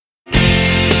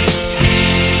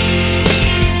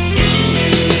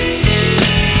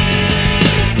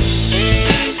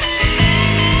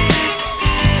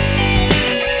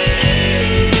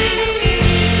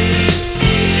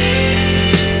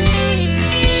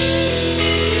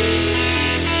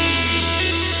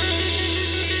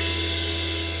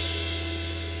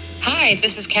Hi,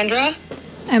 this is Kendra.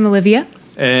 I'm Olivia.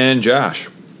 And Josh.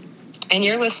 And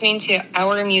you're listening to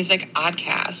Our Music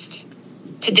Oddcast.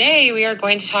 Today, we are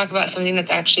going to talk about something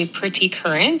that's actually pretty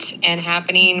current and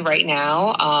happening right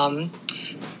now.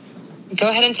 Go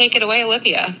ahead and take it away,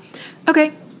 Olivia.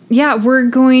 Okay. Yeah, we're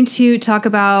going to talk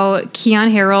about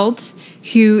Keyon Harrold,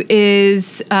 who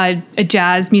is a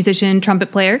jazz musician,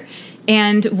 trumpet player,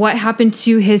 and what happened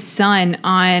to his son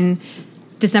on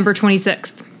December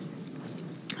 26th.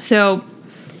 So,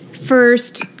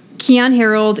 first, Keyon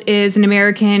Harrold is an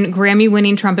American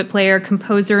Grammy-winning trumpet player,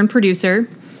 composer, and producer.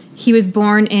 He was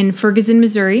born in Ferguson,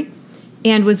 Missouri,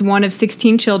 and was one of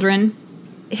 16 children.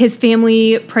 His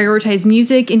family prioritized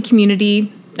music and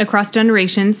community across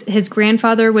generations. His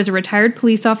grandfather was a retired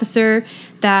police officer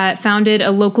that founded a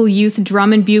local youth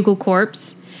drum and bugle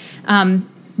corps.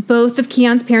 Both of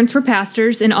Keyon's parents were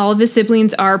pastors, and all of his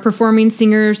siblings are performing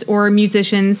singers or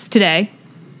musicians today.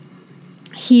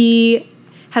 He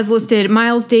has listed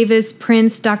Miles Davis,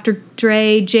 Prince, Dr.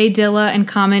 Dre, Jay Dilla, and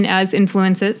Common as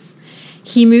influences.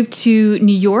 He moved to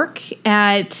New York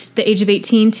at the age of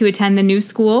 18 to attend the New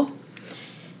School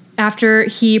after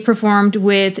he performed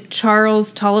with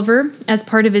Charles Tolliver as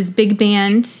part of his big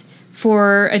band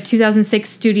for a 2006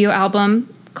 studio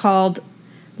album called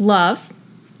Love,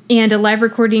 and a live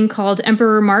recording called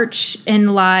Emperor March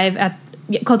live at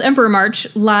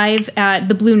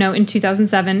the Blue Note in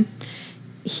 2007.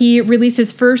 He released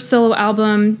his first solo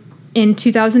album in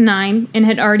 2009 and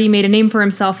had already made a name for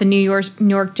himself in New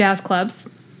York jazz clubs.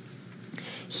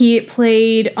 He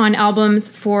played on albums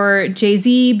for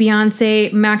Jay-Z,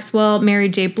 Beyonce, Maxwell, Mary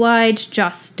J. Blige,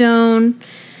 Joss Stone,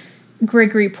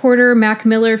 Gregory Porter, Mac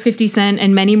Miller, 50 Cent,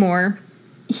 and many more.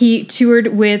 He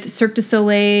toured with Cirque du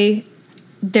Soleil,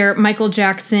 their Michael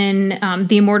Jackson,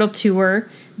 The Immortal Tour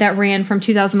that ran from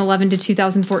 2011 to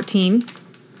 2014.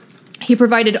 He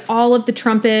provided all of the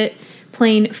trumpet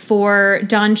playing for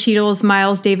Don Cheadle's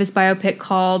Miles Davis biopic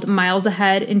called Miles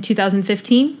Ahead in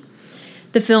 2015.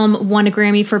 The film won a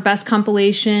Grammy for Best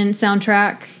Compilation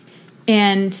Soundtrack,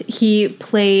 and he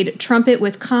played trumpet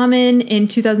with Common in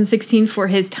 2016 for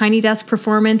his Tiny Desk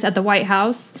performance at the White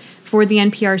House for the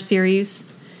NPR series.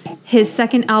 His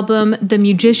second album, The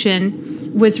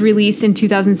Musician, was released in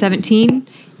 2017,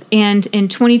 and in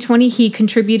 2020 he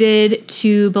contributed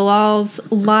to Bilal's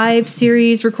live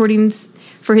series recordings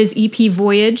for his EP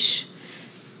Voyage.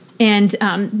 And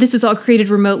this was all created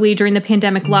remotely during the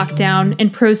pandemic lockdown,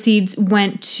 and proceeds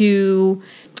went to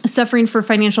suffering for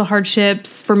financial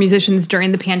hardships for musicians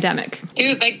during the pandemic.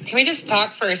 Dude, can we just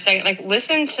talk for a second?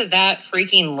 Listen to that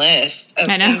freaking list of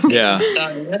I know. things Yeah. he's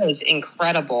done. That is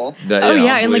incredible. In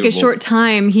a short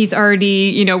time, he's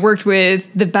already, worked with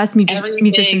the best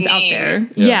musicians out there.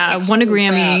 Yeah, won a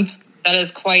Grammy. Crap. That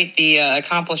is quite the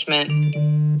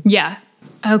accomplishment. Yeah.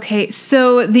 Okay,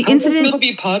 so the incident... It'll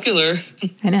be popular.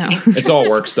 I know. It's all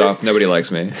work stuff. Nobody likes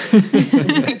me.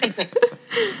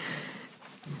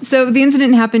 So the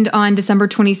incident happened on December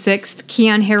 26th.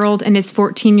 Keyon Harrold and his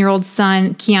 14-year-old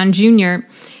son, Keyon Jr.,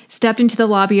 stepped into the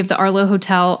lobby of the Arlo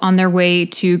Hotel on their way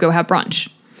to go have brunch.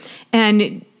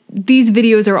 And these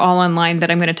videos are all online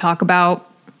that I'm going to talk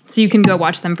about, so you can go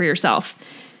watch them for yourself.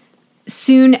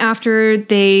 Soon after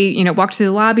they, walked through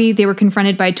the lobby, they were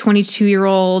confronted by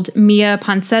 22-year-old Mia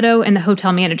Ponsetto and the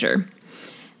hotel manager.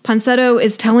 Ponsetto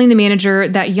is telling the manager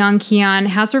that young Keyon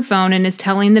has her phone and is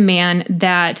telling the man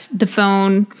that the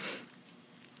phone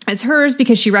is hers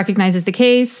because she recognizes the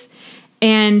case.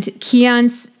 And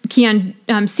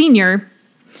Keyon Sr.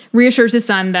 reassures his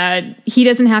son that he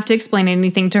doesn't have to explain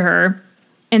anything to her,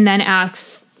 and then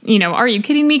asks, are you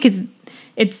kidding me? Because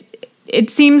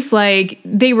it seems like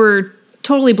they were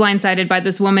totally blindsided by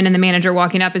this woman and the manager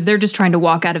walking up as they're just trying to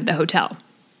walk out of the hotel.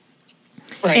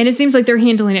 Right. And it seems like they're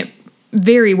handling it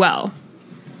very well.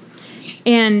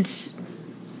 And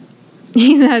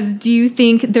he says, do you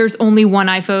think there's only one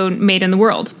iPhone made in the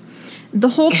world? The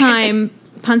whole time,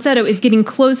 Ponsetto is getting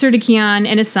closer to Keyon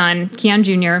and his son, Keyon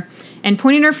Jr., and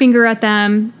pointing her finger at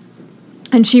them.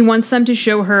 And she wants them to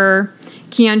show her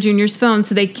Keyon Jr.'s phone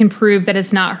so they can prove that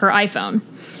it's not her iPhone.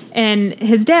 And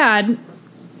his dad,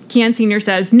 Keyon Sr.,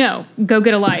 says, no, go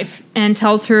get a life, and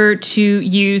tells her to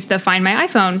use the Find My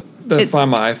iPhone.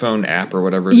 Find My iPhone app or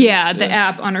whatever it is. Yeah, the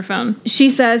app on her phone. She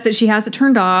says that she has it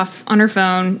turned off on her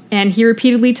phone, and he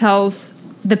repeatedly tells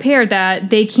the pair that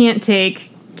they can't take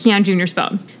Keyon Jr.'s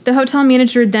phone. The hotel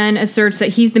manager then asserts that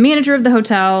he's the manager of the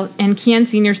hotel, and Keyon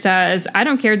Sr. says, I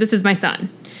don't care, this is my son.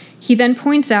 He then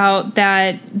points out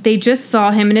that they just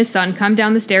saw him and his son come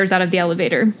down the stairs out of the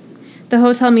elevator. The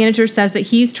hotel manager says that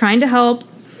he's trying to help,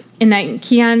 and that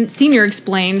Keyon Sr.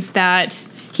 explains that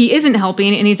he he isn't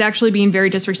helping and he's actually being very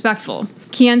disrespectful.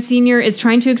 Kian Sr. is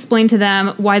trying to explain to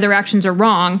them why their actions are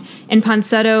wrong, and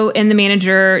Ponsetto and the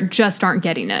manager just aren't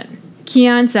getting it.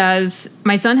 Kian says,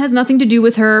 "My son has nothing to do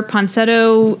with her."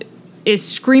 Ponsetto is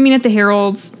screaming at the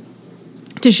Heralds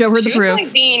to show her the proof. She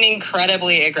was, like, being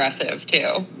incredibly aggressive,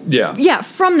 too. Yeah. Yeah,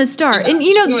 from the start. Yeah. And,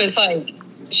 you know... It was, like,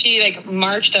 she, like,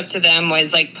 marched up to them,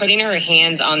 was, like, putting her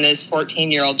hands on this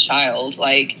 14-year-old child.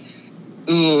 Like,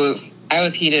 ooh, I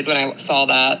was heated when I saw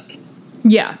that.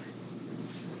 Yeah.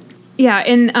 Yeah,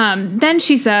 and then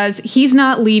she says, "He's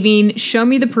not leaving. Show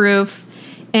me the proof."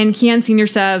 And Kian Sr.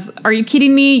 says, "Are you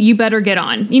kidding me? You better get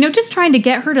on." You know, just trying to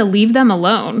get her to leave them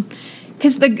alone.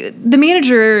 Because the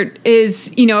manager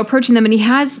is, you know, approaching them, and he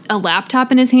has a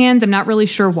laptop in his hands. I'm not really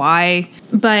sure why.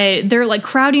 But they're, like,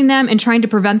 crowding them and trying to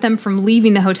prevent them from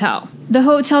leaving the hotel. The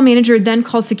hotel manager then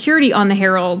calls security on the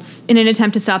Heralds in an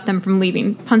attempt to stop them from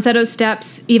leaving. Ponsetto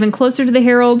steps even closer to the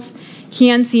Heralds.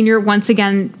 Kian Sr. once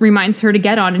again reminds her to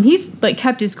get on. And he's, like,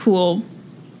 kept his cool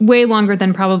way longer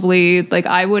than probably, like,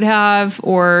 I would have,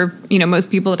 or, you know,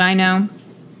 most people that I know.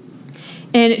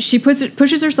 And she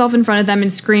pushes herself in front of them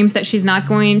and screams that she's not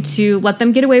going to let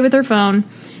them get away with her phone,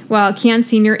 while Kian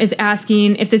Sr. is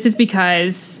asking if this is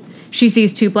because she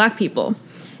sees two black people.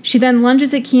 She then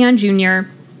lunges at Kian Jr.,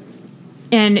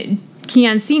 and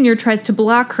Kian Sr. tries to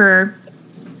block her,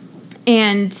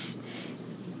 and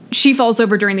she falls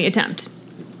over during the attempt.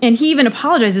 And he even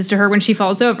apologizes to her when she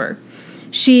falls over.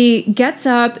 She gets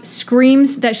up,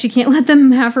 screams that she can't let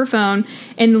them have her phone,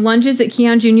 and lunges at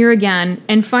Kian Jr. again.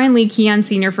 And finally, Kian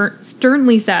Sr.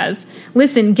 sternly says,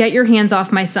 "Listen, get your hands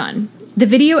off my son." The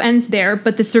video ends there,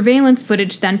 but the surveillance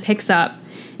footage then picks up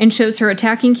and shows her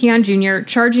attacking Kian Jr.,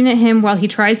 charging at him while he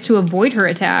tries to avoid her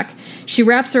attack. She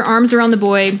wraps her arms around the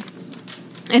boy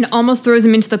and almost throws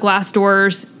him into the glass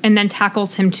doors and then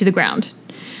tackles him to the ground.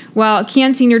 While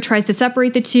Kian Sr. tries to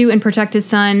separate the two and protect his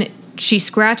son, she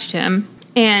scratched him.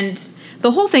 And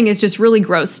the whole thing is just really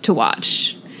gross to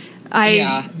watch.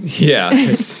 Yeah,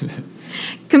 it's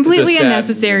completely it's a sad,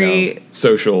 unnecessary. you know,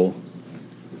 social.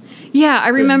 Yeah, I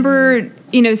remember,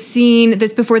 you know, seeing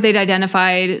this before they'd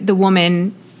identified the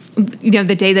woman, you know,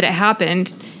 the day that it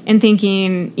happened, and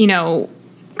thinking, you know,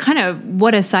 kind of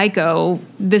what a psycho.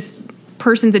 This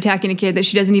person's attacking a kid that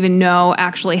she doesn't even know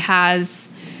actually has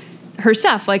her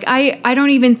stuff. Like, I don't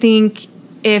even think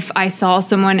if I saw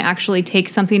someone actually take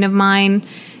something of mine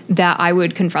that I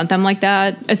would confront them like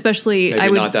that. Especially, Maybe I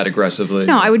would not that aggressively.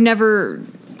 No, I would never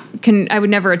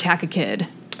attack a kid.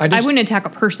 I wouldn't attack a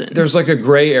person. There's like a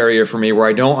gray area for me where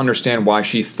I don't understand why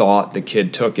she thought the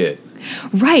kid took it.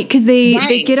 Right, because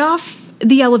they get off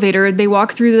the elevator, they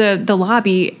walk through the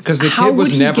lobby. Because the kid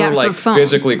was never like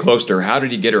physically close to her. How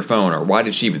did he get her phone, or why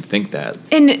did she even think that?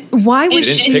 And why was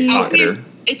she didn't pickpocket her?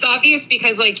 It's obvious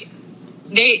because like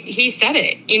he said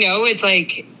it, you know, it's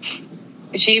like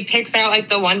she picks out like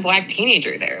the one black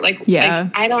teenager there. Like,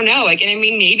 I don't know. Like, and I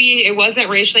mean, maybe it wasn't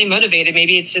racially motivated.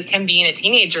 Maybe it's just him being a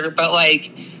teenager, but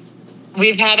like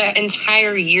we've had an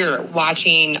entire year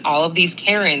watching all of these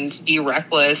Karens be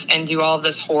reckless and do all of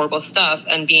this horrible stuff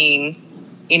and being,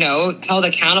 you know, held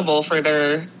accountable for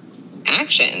their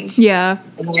actions. Yeah.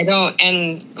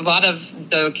 And a lot of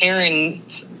the Karen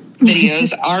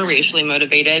videos are racially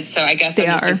motivated, so I guess I'm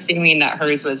just assuming that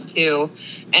hers was too,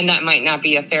 and that might not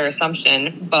be a fair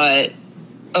assumption, but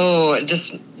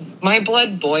just my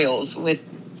blood boils with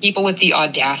people with the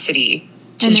audacity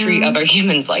to treat other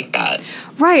humans like that.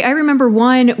 Right. I remember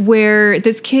one where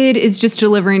this kid is just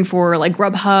delivering for like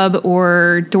Grubhub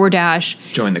or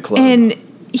DoorDash. Join the club. And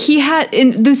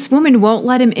this woman won't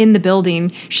let him in the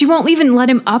building. She won't even let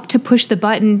him up to push the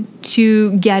button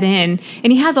to get in.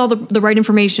 And he has all the right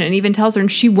information and even tells her,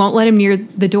 and she won't let him near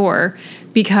the door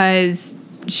because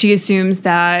she assumes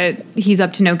that he's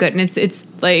up to no good. And it's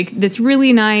like this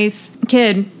really nice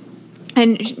kid.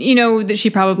 And, you know, that she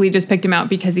probably just picked him out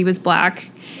because he was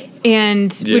black.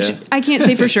 And which I can't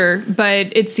say for sure,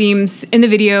 but it seems in the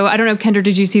video, I don't know, Kendra,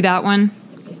 did you see that one?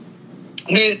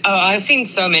 I've seen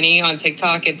so many on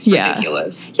TikTok. It's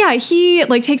ridiculous. Yeah, he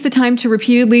like takes the time to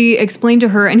repeatedly explain to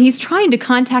her, and he's trying to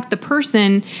contact the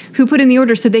person who put in the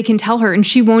order so they can tell her, and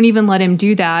she won't even let him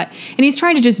do that. And he's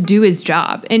trying to just do his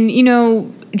job. And you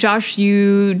know, Josh,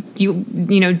 you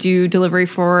know, do delivery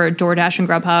for DoorDash and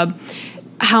Grubhub.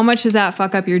 How much does that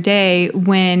fuck up your day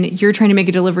when you're trying to make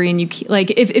a delivery and you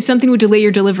like if something would delay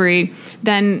your delivery,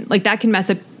 then like that can mess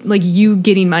up like you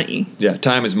getting money. Yeah,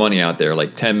 time is money out there.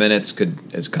 Like 10 minutes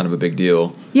is kind of a big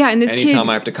deal. Yeah, and anytime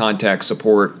I have to contact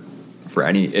support for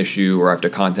any issue or I have to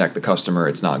contact the customer,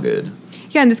 it's not good.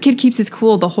 Yeah, and this kid keeps his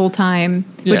cool the whole time,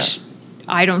 which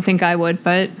I don't think I would,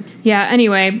 but yeah,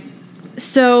 anyway.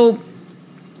 So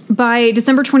By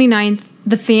December 29th,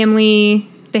 the family,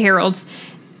 the Herolds,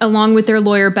 along with their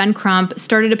lawyer, Ben Crump,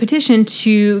 started a petition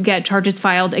to get charges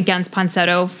filed against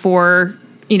Ponsetto for,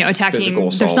 attacking Physical their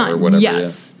assault son. or whatever,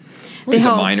 Yes. Well, he's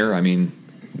a minor. I mean,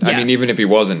 even if he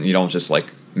wasn't, you don't just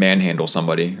manhandle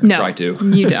somebody or try to.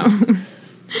 You don't.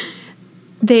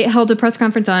 They held a press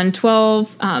conference on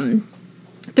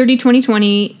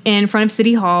 12/30/2020 in front of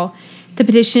City Hall. The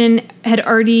petition had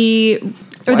already...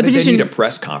 Why did they need a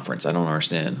press conference? I don't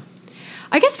understand.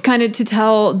 I guess kind of to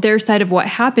tell their side of what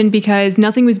happened, because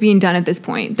nothing was being done at this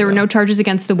point. There were no charges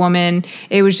against the woman.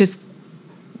 It was just,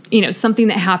 something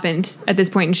that happened at this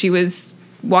point, and she was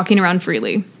walking around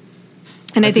freely.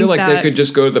 And I think feel like they could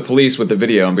just go to the police with the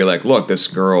video and be like, look, this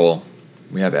girl,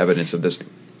 we have evidence of this.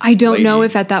 I don't know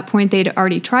if at that point they'd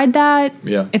already tried that.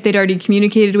 Yeah. If they'd already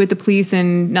communicated with the police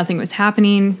and nothing was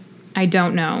happening. I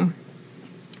don't know.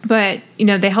 But,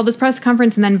 they held this press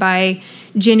conference, and then by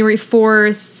January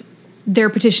 4th, their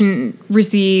petition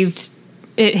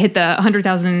it hit the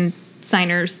 100,000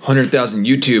 signers. 100,000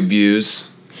 YouTube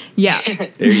views. Yeah.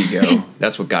 There you go.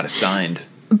 That's what got us signed.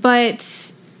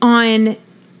 But on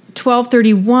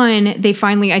 12/31, they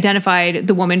finally identified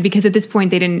the woman, because at this point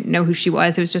they didn't know who she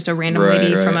was. It was just a random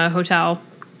lady from a hotel.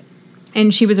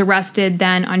 And she was arrested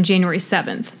then on January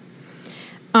 7th.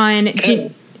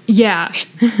 Yeah.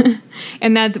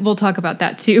 And that we'll talk about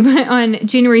that too. But on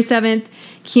January 7th,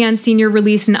 Keon Sr.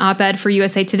 released an op-ed for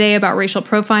USA Today about racial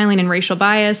profiling and racial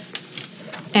bias.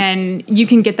 And you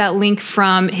can get that link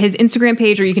from his Instagram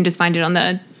page, or you can just find it on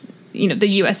the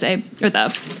USA, or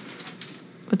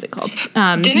what's it called?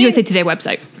 USA Today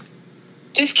website.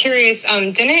 Just curious,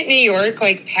 didn't New York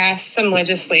pass some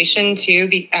legislation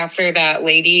too after that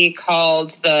lady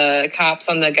called the cops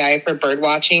on the guy for bird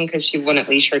watching because she wouldn't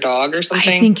leash her dog or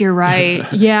something? I think you're right.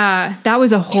 Yeah, that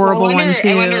was a horrible one too.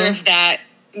 I wonder if that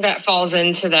falls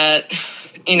into that,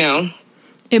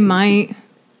 It might.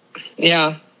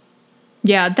 Yeah.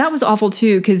 Yeah, that was awful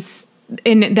too, because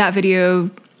in that video,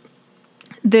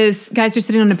 this guy's just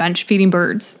sitting on a bench feeding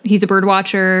birds. He's a bird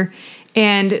watcher.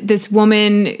 And this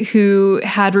woman who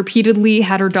had repeatedly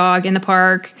had her dog in the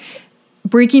park,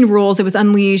 breaking rules, it was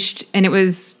unleashed, and it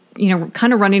was,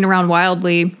 kind of running around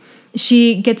wildly.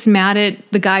 She gets mad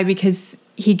at the guy because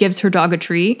he gives her dog a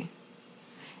treat.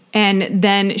 And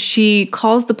then she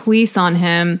calls the police on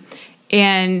him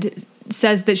and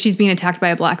says that she's being attacked by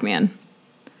a black man.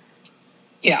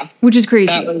 Yeah. Which is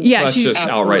crazy. That's just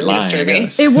outright lying, I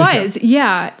guess. It was,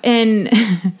 yeah. And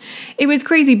it was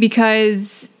crazy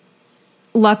because...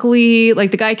 Luckily,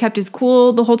 the guy kept his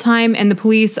cool the whole time, and the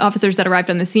police officers that arrived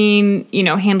on the scene,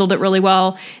 handled it really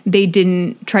well. They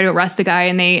didn't try to arrest the guy,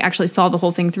 and they actually saw the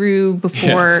whole thing through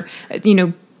before, They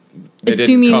assuming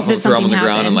didn't cuff him, that throw him something on the ground,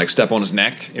 happened. and step on his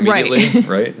neck immediately,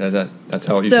 right? That's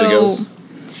how it usually goes.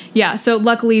 Yeah, so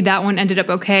luckily that one ended up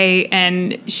okay,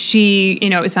 and she,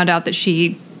 it was found out that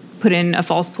she put in a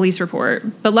false police report.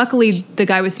 But luckily, the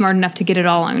guy was smart enough to get it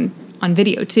all on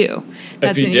video too.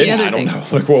 That's if he didn't, I don't know.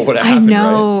 What would have happened? I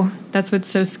know. Right? That's what's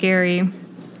so scary.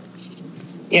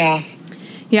 Yeah.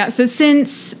 Yeah. So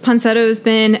since Ponsetto's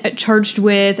been charged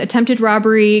with attempted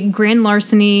robbery, grand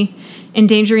larceny,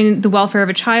 endangering the welfare of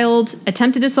a child,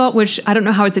 attempted assault, which I don't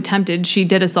know how it's attempted. She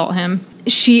did assault him.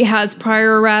 She has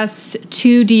prior arrests,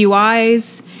 2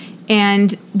 DUIs,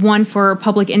 and 1 for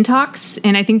public intox.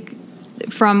 And I think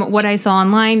from what I saw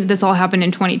online, this all happened in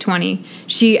 2020.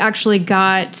 She actually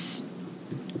got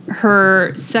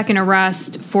her second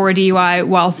arrest for a DUI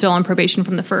while still on probation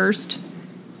from the first.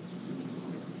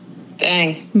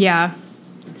 Dang. Yeah.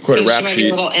 Quite so a rap she might sheet. be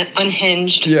a little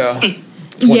unhinged. Yeah.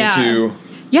 22.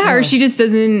 Yeah, or she just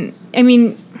doesn't... I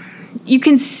mean, you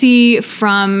can see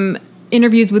from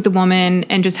interviews with the woman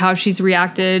and just how she's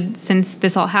reacted since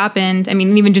this all happened, I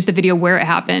mean, even just the video where it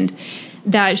happened,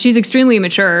 that she's extremely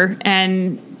immature,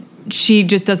 and she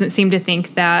just doesn't seem to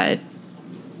think that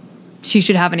she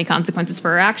should have any consequences for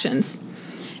her actions.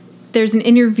 There's an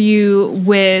interview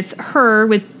with her,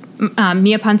 with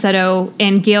Mia Ponsetto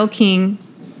and Gayle King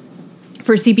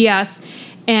for CBS,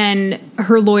 and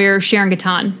her lawyer, Sharon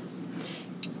Gatan.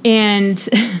 And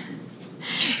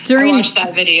during... I watched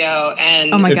that video,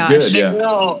 and oh my gosh. Good, the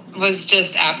girl was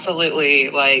just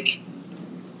absolutely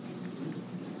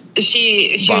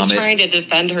she was trying to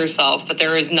defend herself, but there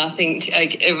was nothing,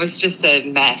 it was just a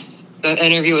mess. The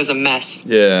interview was a mess.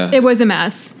 Yeah. It was a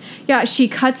mess. Yeah, she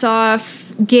cuts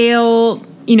off Gayle,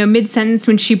 mid-sentence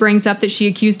when she brings up that she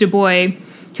accused a boy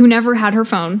who never had her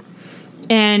phone.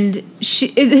 And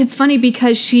it's funny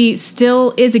because she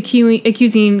still is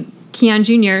accusing Keon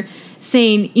Jr.,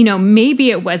 saying, maybe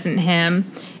it wasn't him.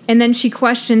 And then she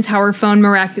questions how her phone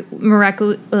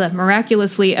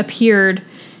miraculously appeared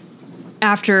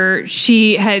after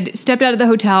she had stepped out of the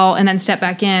hotel and then stepped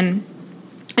back in.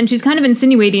 And she's kind of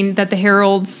insinuating that the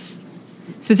Herolds,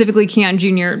 specifically Keon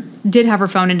Jr., did have her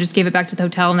phone and just gave it back to the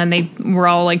hotel, and then they were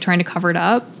all like trying to cover it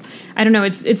up. I don't know.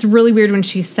 It's really weird when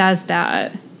she says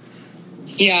that.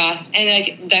 Yeah, and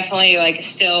like definitely like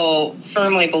still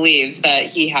firmly believes that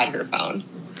he had her phone.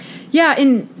 Yeah,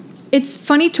 and it's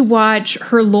funny to watch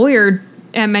her lawyer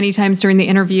at many times during the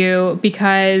interview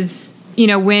because, you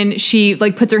know, when she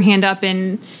like puts her hand up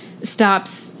and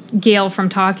stops Gail from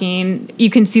talking, you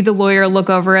can see the lawyer look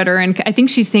over at her, and I think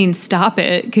she's saying stop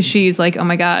it because she's like, oh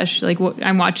my gosh, like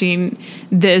I'm watching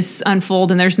this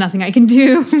unfold and there's nothing I can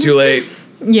do. It's too late.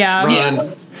 Yeah.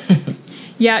 Run.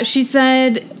 Yeah, she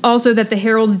said also that the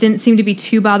Herolds didn't seem to be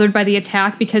too bothered by the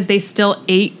attack because they still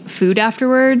ate food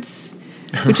afterwards,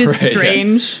 which is Right,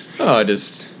 strange. Yeah. Oh,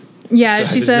 just... Yeah, So I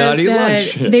she did says not eat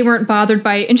that lunch. they weren't bothered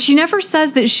by it. And she never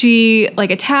says that she,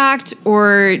 like, attacked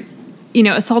or, you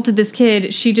know, assaulted this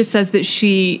kid. She just says that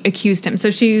she accused him. So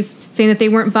she's saying that they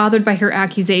weren't bothered by her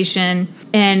accusation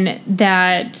and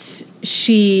that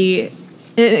she...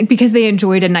 because they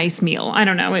enjoyed a nice meal. I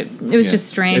don't know. It was just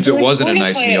strange. If it wasn't a Like,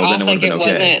 nice play meal, off then it would have been like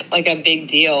it okay. wasn't like a big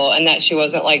deal, and that she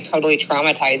wasn't like totally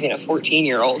traumatizing a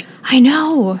 14-year-old. I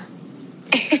know.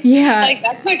 Yeah. Like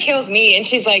that's what kills me. And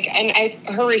she's like,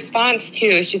 her response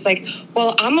too, she's like,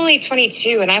 well, I'm only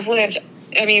 22 and I've lived,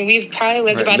 I mean, we've probably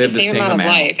lived about the same amount of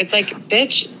life. It's like,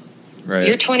 bitch, Right.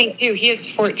 you're 22. He is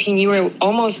 14. You were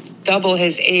almost double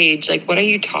his age. Like, what are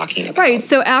you talking about? Right.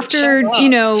 So after, Shut up. you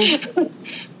know,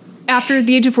 after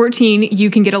the age of 14, you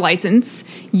can get a license.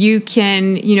 You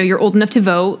can, you know, you're old enough to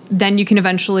vote. Then you can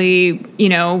eventually, you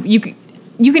know, you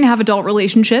can have adult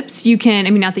relationships. You can,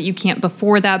 I mean, not that you can't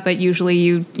before that, but usually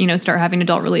you know, start having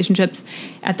adult relationships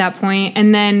at that point.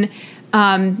 And then,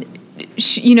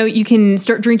 you know, you can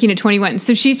start drinking at 21.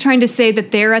 So she's trying to say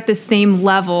that they're at the same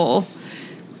level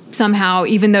somehow,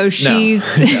 even though she's,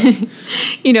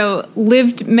 you know,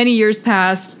 lived many years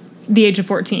past the age of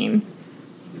 14.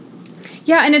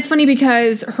 Yeah, and it's funny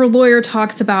because her lawyer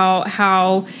talks about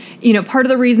how, you know, part of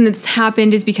the reason that's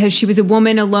happened is because she was a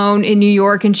woman alone in New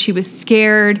York and she was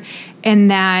scared,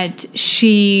 and that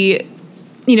she,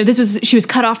 you know, she was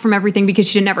cut off from everything because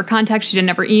she didn't have her contacts, she didn't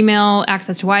have her email,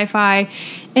 access to Wi-Fi.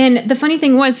 And the funny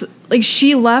thing was, like,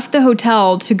 she left the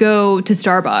hotel to go to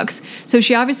Starbucks. So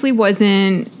she obviously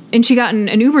wasn't, and she got an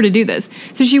Uber to do this.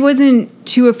 So she wasn't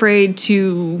too afraid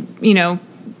to, you know,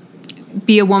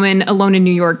 be a woman alone in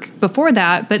New York before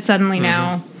that, but suddenly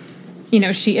now, you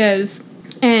know, she is.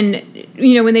 And,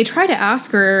 you know, when they try to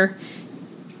ask her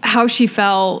how she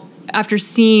felt after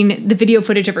seeing the video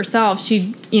footage of herself,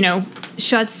 she, you know,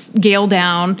 shuts Gail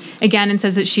down again and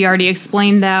says that she already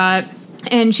explained that.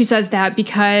 And she says that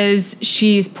because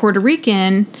she's Puerto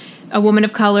Rican, a woman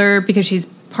of color, because she's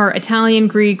part Italian,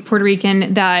 Greek, Puerto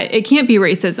Rican, that it can't be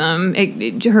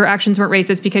racism. Her actions weren't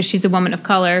racist because she's a woman of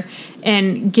color.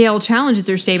 And Gail challenges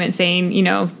her statement saying, you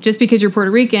know, just because you're Puerto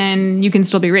Rican, you can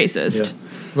still be racist.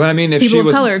 Yeah. Well, I mean, if People she of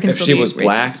was, color can if still she be was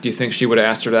black, racist. do you think she would have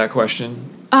asked her that question?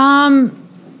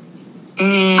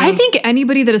 I think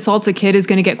anybody that assaults a kid is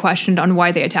going to get questioned on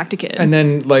why they attacked a kid. And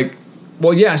then, like,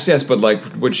 well, yes, but like,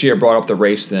 would she have brought up the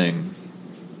race thing?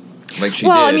 Like she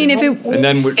did. I mean, if it, And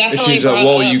then if Definitely she's like, brought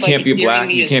well, up, you like, can't be during black,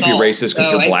 the you can't be assault. racist because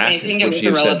So you're I black. think it Would was she a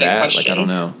have said relevant that? question. Like, I don't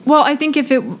know. well, I think if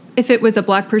it was a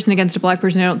black person against a black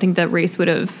person, I don't think that race would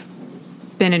have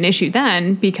been an issue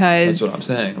then, because That's what I'm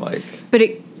saying. Like,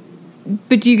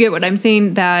 But do you get what I'm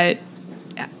saying? That,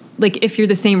 like, if you're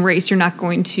the same race, you're not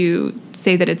going to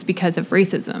say that it's because of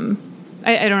racism.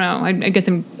 I don't know. I guess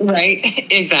I'm... Right,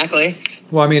 exactly.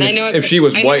 well, I mean, I know if she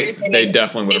was I know what you're white, saying. they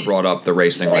definitely would have brought up the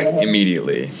race thing like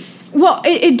immediately. Well,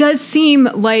 it does seem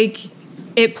like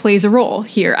it plays a role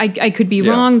here. I could be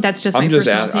Yeah. wrong. That's just my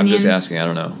personal opinion. I'm just asking. I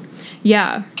don't know.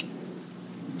 Yeah.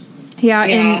 Yeah.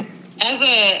 And As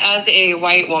a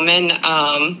white woman,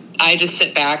 I just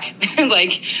sit back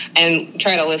like and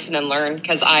try to listen and learn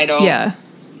because I don't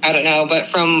know. But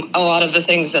from a lot of the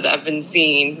things that I've been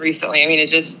seeing recently, I mean,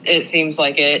 it seems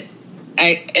like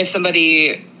if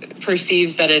somebody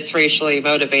perceives that it's racially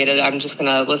motivated, I'm just going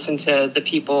to listen to the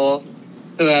people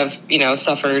who have, you know,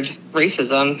 suffered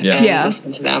racism and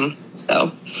listen to them.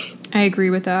 So I agree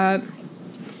with that.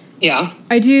 yeah.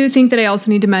 I do think that I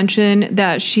also need to mention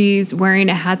that she's wearing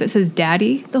a hat that says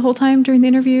daddy the whole time during the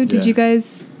interview. Did Yeah. you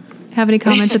guys have any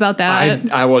comments about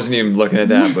that? I wasn't even looking at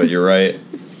that, but you're right.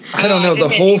 I don't know. I The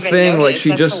didn't whole even thing, like, notice. she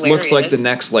That's just looks like the hilarious.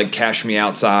 next, like, Cash Me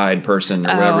Outside person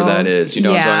or whatever that is. You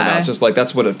know what I'm talking about? It's just like,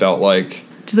 that's what it felt like.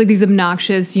 Just like these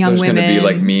obnoxious young There's women. going to be,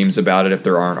 like, memes about it if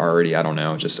there aren't already. I don't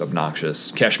know. Just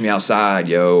obnoxious. Cash Me Outside,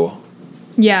 yo.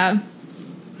 Yeah.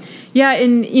 Yeah,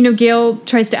 and, Gail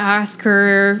tries to ask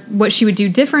her what she would do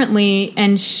differently,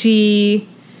 and she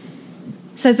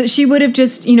says that she would have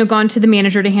just, gone to the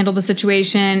manager to handle the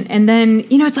situation. And then,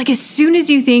 it's like as soon as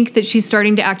you think that she's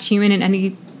starting to act human in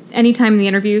any time in the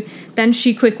interview, then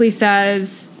she quickly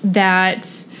says that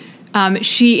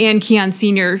she and Keon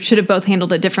Sr. should have both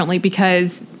handled it differently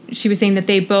because she was saying that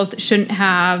they both shouldn't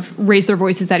have raised their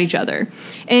voices at each other.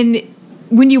 And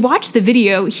when you watch the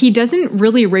video, he doesn't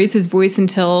really raise his voice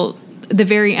until the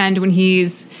very end when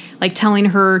he's like telling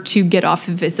her to get off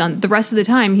of his son. The rest of the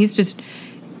time, he's just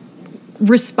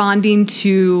responding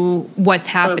to what's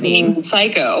happening. Being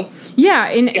psycho. Yeah,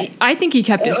 and I think he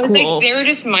kept his cool. Like they were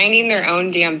just minding their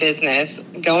own damn business,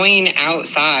 going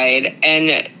outside,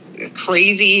 and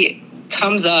crazy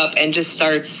comes up and just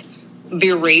starts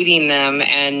berating them,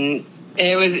 and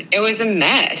it was a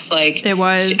mess. Like it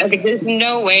was. There's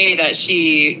no way that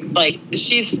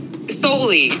she's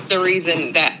solely the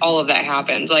reason that all of that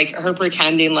happened. Like her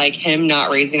pretending like him not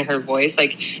raising her voice.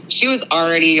 Like she was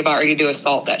already about ready to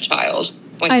assault that child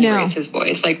when he raised his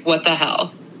voice. Like what the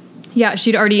hell? Yeah,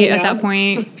 she'd already at that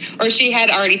point, or she had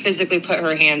already physically put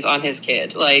her hands on his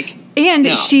kid. Like, and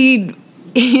she,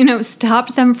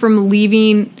 stopped them from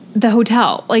leaving the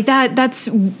hotel. Like that's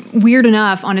weird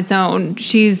enough on its own.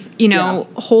 She's,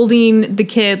 holding the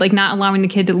kid, like not allowing the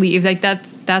kid to leave. Like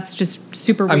that's just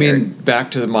super weird. I mean,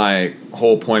 back to my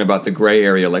whole point about the gray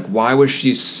area. Like, why was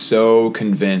she so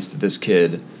convinced that this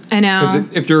kid? I know.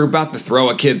 Because if you're about to throw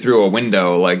a kid through a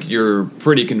window, like you're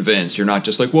pretty convinced. You're not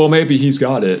just like, well, maybe he's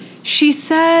got it. She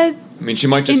said. I mean, she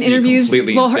might just in be interviews.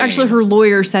 Completely Well, insane. actually, her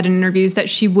lawyer said in interviews that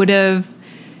she would have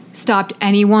stopped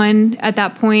anyone at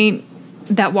that point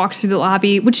that walked through the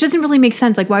lobby, which doesn't really make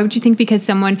sense. Like, why would you think because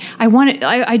someone?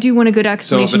 I do want a good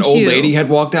explanation. So if an old lady had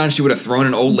walked down, she would have thrown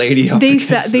an old lady up. They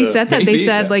said that. They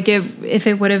said like if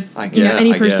it would have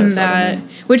any person that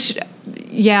which.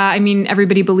 Yeah, I mean,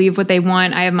 everybody believe what they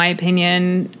want. I have my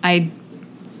opinion. I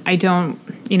don't,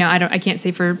 I can't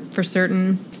say for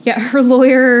certain. Yeah, her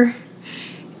lawyer,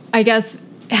 I guess,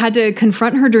 had to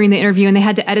confront her during the interview, and they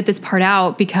had to edit this part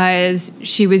out because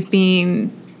she was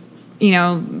being,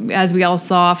 as we all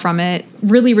saw from it,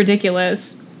 really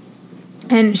ridiculous.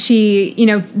 And she,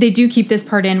 they do keep this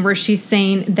part in where she's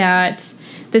saying that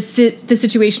the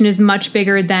situation is much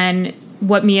bigger than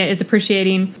what Mia is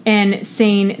appreciating, and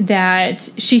saying that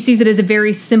she sees it as a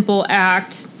very simple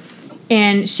act.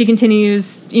 And she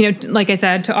continues, like I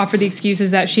said, to offer the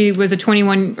excuses that she was a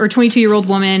 21 or 22-year-old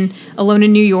woman alone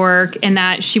in New York, and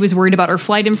that she was worried about her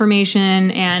flight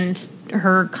information and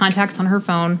her contacts on her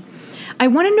phone. I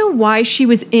want to know why she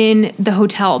was in the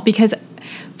hotel, because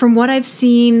from what I've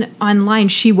seen online,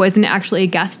 she wasn't actually a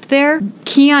guest there.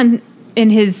 Keon and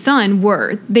his son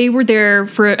were. They were there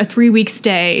for a 3-week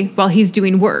stay while he's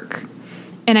doing work.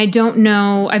 And I don't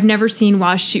know, I've never seen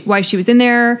why she was in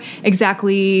there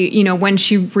exactly, when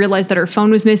she realized that her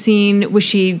phone was missing. Was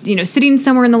she, sitting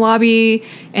somewhere in the lobby,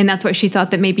 and that's why she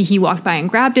thought that maybe he walked by and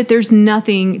grabbed it? There's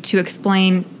nothing to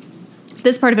explain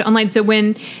this part of it online. So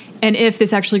when and if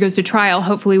this actually goes to trial,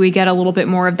 hopefully we get a little bit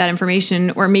more of that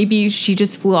information. Or maybe she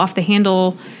just flew off the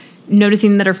handle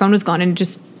noticing that her phone was gone and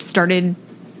just started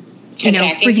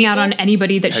freaking out on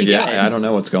anybody that she got. Yeah, I don't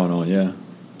know what's going on. Yeah.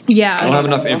 Yeah. I don't have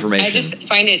enough information. I just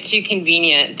find it too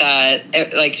convenient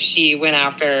that she went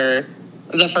after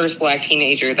the first black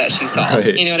teenager that she saw.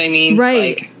 Right. You know what I mean?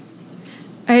 Right.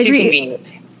 I too agree. Convenient.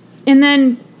 And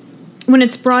then when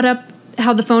it's brought up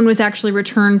how the phone was actually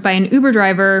returned by an Uber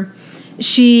driver,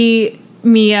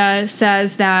 Mia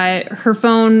says that her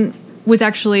phone was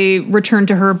actually returned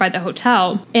to her by the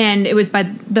hotel, and it was by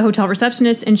the hotel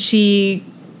receptionist, and she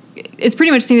is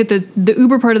pretty much saying that the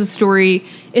Uber part of the story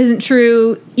isn't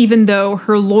true, even though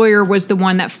her lawyer was the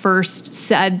one that first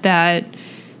said that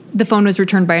the phone was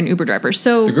returned by an Uber driver.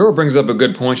 So the girl brings up a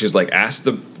good point. She's like, ask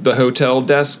the hotel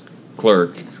desk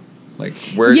clerk,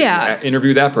 like,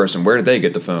 interview that person. Where did they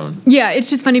get the phone? Yeah, it's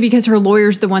just funny because her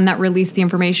lawyer's the one that released the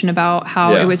information about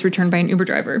how it was returned by an Uber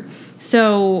driver.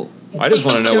 So I just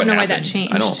want to know don't what know happened. Why that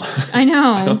changed. I don't. I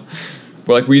know.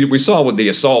 But like we saw with the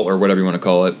assault or whatever you want to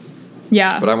call it.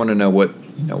 Yeah. But I want to know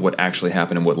what actually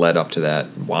happened and what led up to that.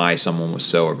 Why someone was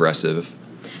so aggressive.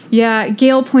 Yeah,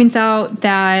 Gail points out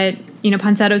that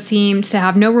Ponsetto seemed to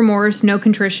have no remorse, no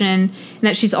contrition, and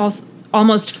that she's also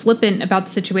almost flippant about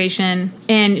the situation.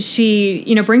 And she,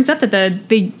 brings up that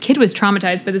the kid was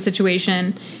traumatized by the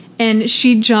situation, and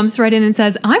she jumps right in and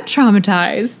says, "I'm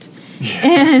traumatized."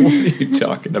 And what are you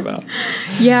talking about?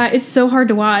 Yeah, it's so hard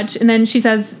to watch. And then she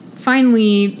says,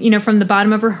 finally, from the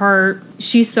bottom of her heart,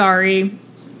 she's sorry.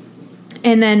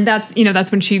 And then that's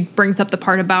when she brings up the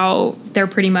part about they're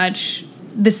pretty much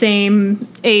the same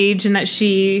age, and that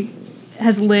she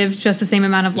has lived just the same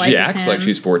amount of life. She as acts him. like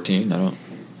she's 14. I don't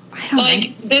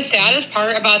like, the saddest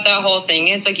part about that whole thing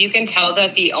is, like, you can tell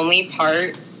that the only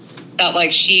part that,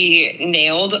 like, she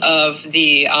nailed of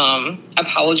the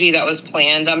apology that was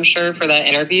planned, I'm sure, for that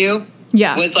interview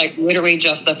was, like, literally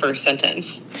just the first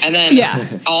sentence. And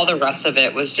then all the rest of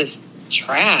it was just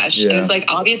trash. Yeah. And it's like,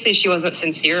 obviously she wasn't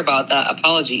sincere about that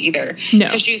apology either. No.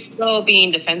 Because she was still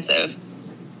being defensive.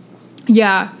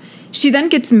 Yeah. She then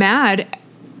gets mad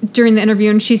during the interview,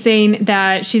 and she's saying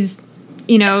that she's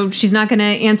not going to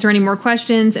answer any more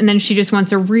questions, and then she just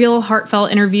wants a real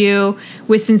heartfelt interview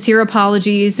with sincere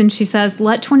apologies, and she says,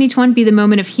 let 2020 be the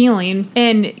moment of healing.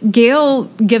 And Gail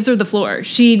gives her the floor.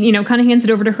 She, kind of hands it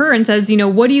over to her and says,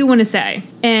 what do you want to say?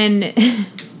 And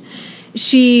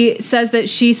she says that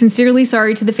she's sincerely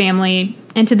sorry to the family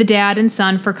and to the dad and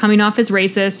son for coming off as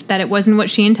racist, that it wasn't what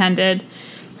she intended.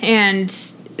 And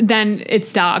then it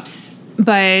stops.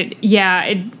 But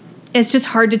yeah, it's just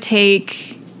hard to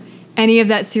take any of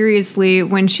that seriously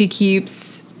when she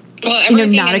keeps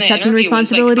not accepting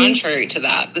responsibility. Was, like, contrary to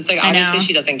that, it's like, obviously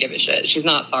she doesn't give a shit. She's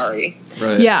not sorry.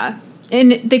 Right. Yeah.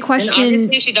 And they question. And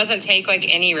obviously, she doesn't take, like,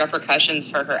 any repercussions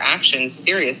for her actions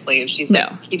seriously if she's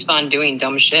keeps on doing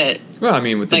dumb shit. Well, I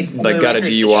mean, with got a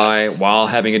DUI while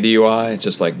having a DUI, it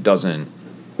just, like, doesn't.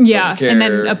 Yeah, doesn't care. And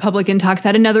then a public intox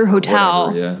at another hotel.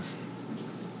 Whatever, yeah.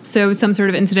 So some sort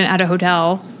of incident at a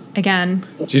hotel again.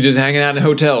 She's just hanging out in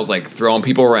hotels, like, throwing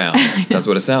people around. That's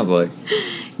what it sounds like.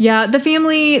 Yeah,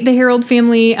 the Harold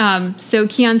family, so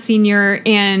Keon Sr.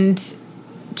 and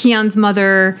Keon's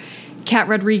mother, Kat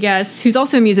Rodriguez, who's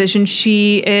also a musician.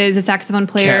 She is a saxophone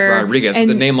player. Kat Rodriguez.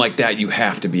 With a name like that, you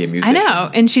have to be a musician. I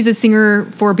know. And she's a singer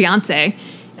for Beyonce.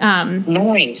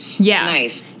 Nice. Yeah.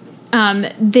 Nice.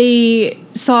 They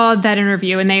saw that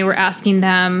interview and they were asking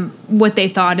them what they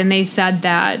thought, and they said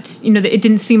that, it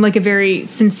didn't seem like a very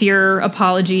sincere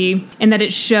apology, and that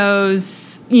it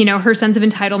shows, her sense of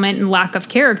entitlement and lack of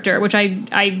character, which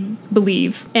I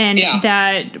believe. And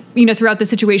that, throughout the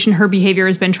situation, her behavior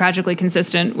has been tragically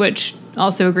consistent, which I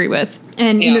also agree with.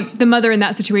 And, the mother in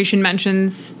that situation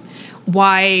mentions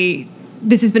why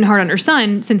this has been hard on her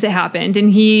son since it happened. And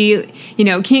he,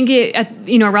 can't get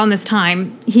around this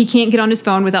time, he can't get on his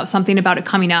phone without something about it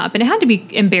coming up. And it had to be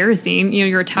embarrassing.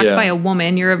 You're attacked by a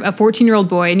woman, you're a 14-year-old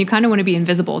boy, and you kind of want to be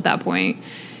invisible at that point.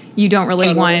 You don't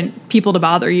really want people to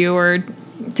bother you or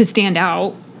to stand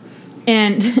out.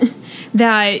 And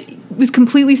that was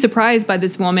completely surprised by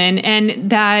this woman, and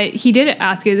that he did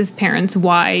ask his parents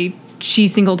why she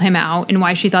singled him out and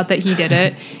why she thought that he did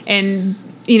it. And,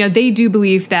 they do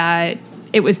believe that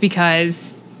it was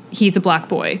because he's a black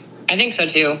boy. I think so,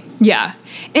 too. Yeah.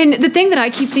 And the thing that I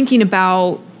keep thinking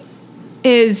about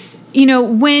is,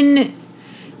 when,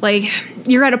 like,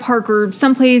 you're at a park or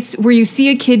someplace where you see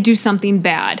a kid do something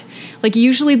bad, like,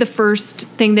 usually the first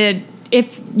thing that,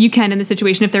 if you can in the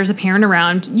situation, if there's a parent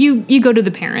around, you go to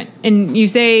the parent and you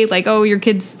say, like, oh, your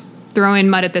kid's throwing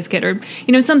mud at this kid,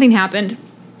 or, something happened.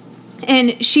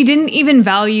 And she didn't even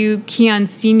value Keon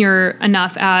Sr.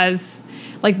 enough as,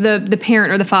 like, the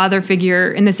parent or the father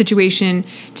figure in the situation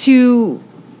to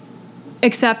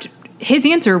accept his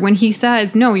answer when he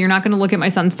says, no, you're not going to look at my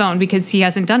son's phone because he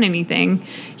hasn't done anything.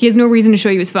 He has no reason to show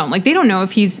you his phone. Like, they don't know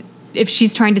if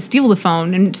she's trying to steal the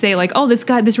phone and say, like, oh, this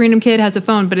random kid has a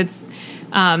phone, but it's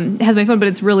has my phone, but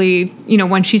it's really,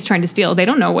 when she's trying to steal. They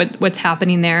don't know what's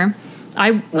happening there.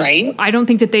 I don't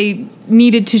think that they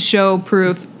needed to show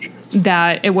proof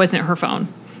that it wasn't her phone,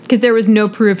 because there was no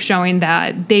proof showing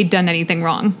that they'd done anything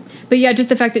wrong. But yeah, just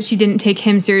the fact that she didn't take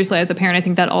him seriously as a parent, I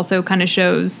think that also kind of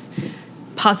shows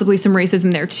possibly some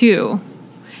racism there too.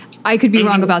 I could be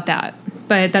wrong about that,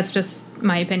 but that's just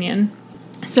my opinion.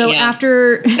 So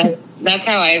after... That's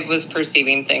how I was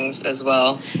perceiving things as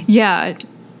well. Yeah.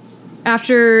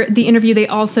 After the interview, they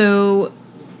also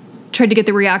tried to get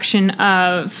the reaction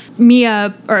of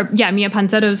Mia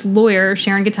Ponsetto's lawyer,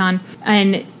 Sharon Gatton,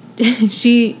 and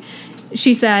she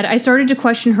said, I started to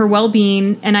question her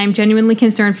well-being, and I'm genuinely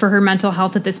concerned for her mental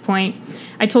health at this point.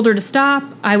 I told her to stop.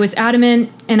 I was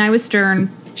adamant, and I was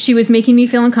stern. She was making me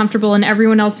feel uncomfortable and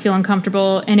everyone else feel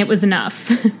uncomfortable, and it was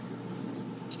enough.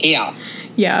 Yeah.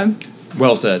 Yeah.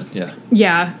 Well said, yeah.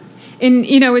 Yeah. And,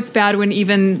 it's bad when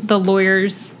even the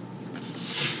lawyers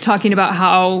talking about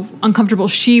how uncomfortable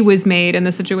she was made in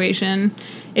the situation.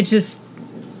 It's just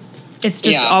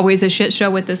always a shit show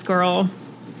with this girl.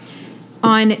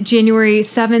 On January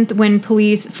 7th, when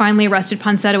police finally arrested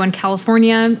Ponsetto in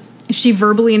California, she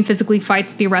verbally and physically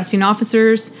fights the arresting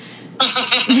officers.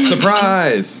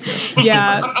 Surprise!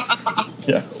 Yeah.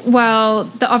 While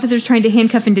the officers trying to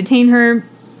handcuff and detain her,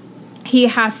 he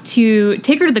has to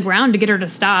take her to the ground to get her to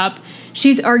stop.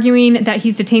 She's arguing that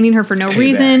he's detaining her for no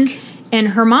reason. And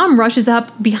her mom rushes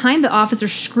up behind the officer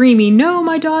screaming, "No,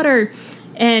 my daughter."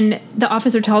 And the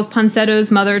officer tells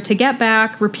Ponsetto's mother to get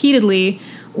back repeatedly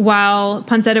while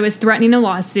Ponsetto is threatening a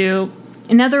lawsuit.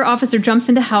 Another officer jumps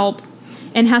in to help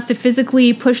and has to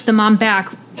physically push the mom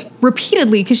back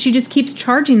repeatedly because she just keeps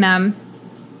charging them.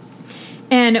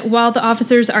 And while the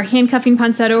officers are handcuffing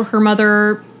Ponsetto, her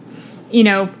mother,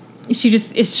 she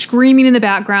just is screaming in the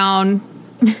background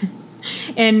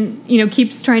and,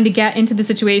 keeps trying to get into the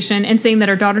situation and saying that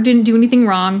her daughter didn't do anything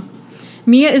wrong.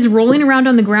 Mia is rolling around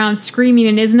on the ground screaming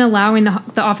and isn't allowing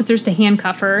the officers to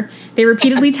handcuff her. They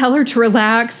repeatedly tell her to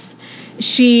relax.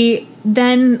 She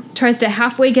then tries to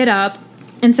halfway get up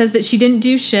and says that she didn't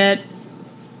do shit.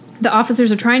 The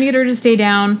officers are trying to get her to stay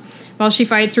down while she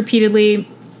fights repeatedly.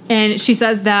 And she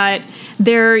says that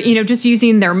they're, just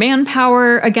using their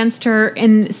manpower against her.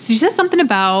 And she says something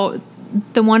about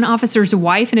the one officer's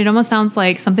wife, and it almost sounds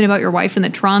like something about your wife in the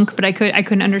trunk, but I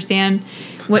couldn't understand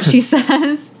what she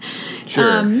says.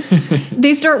 Sure.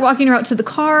 They start walking her out to the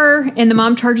car, and the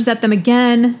mom charges at them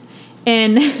again,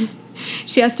 and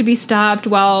she has to be stopped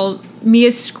while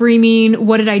Mia's screaming,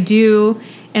 "What did I do?"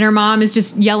 And her mom is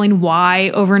just yelling "why"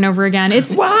 over and over again. It's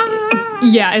why?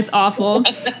 Yeah, it's awful.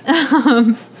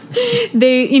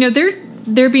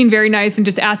 They're being very nice and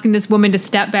just asking this woman to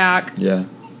step back. Yeah.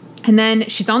 And then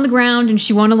she's on the ground and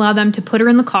she won't allow them to put her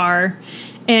in the car.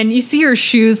 And you see her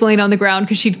shoes laying on the ground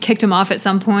because she'd kicked them off at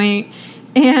some point.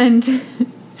 And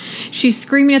she's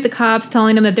screaming at the cops,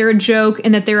 telling them that they're a joke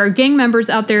and that there are gang members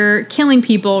out there killing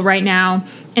people right now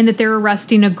and that they're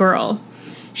arresting a girl.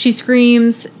 She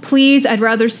screams, "Please, I'd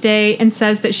rather stay," and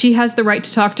says that she has the right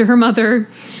to talk to her mother.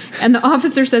 And the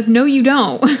officer says, "No, you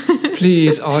don't."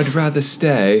 "Please, I'd rather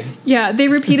stay." Yeah, they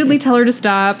repeatedly tell her to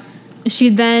stop. She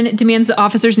then demands the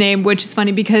officer's name, which is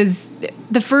funny because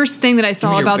the first thing that I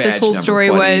saw about this whole story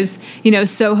was,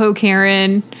 Soho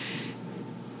Karen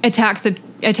attacks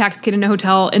kid in a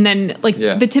hotel, and then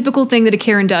the typical thing that a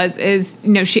Karen does is,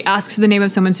 she asks for the name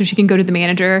of someone so she can go to the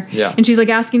manager. Yeah. And she's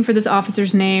asking for this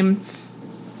officer's name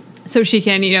so she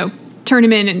can, turn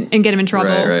him in and get him in trouble.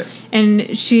 Right. And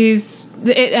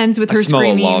it ends with her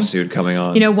screaming, a lawsuit coming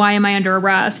on. "Why am I under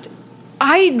arrest?"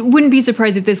 I wouldn't be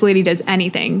surprised if this lady does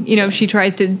anything. She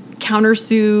tries to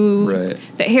countersue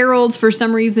the Heralds for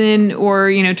some reason,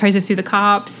 or, tries to sue the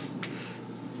cops.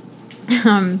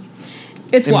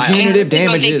 It's wild. Punitive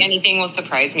damages. I don't think anything will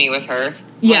surprise me with her.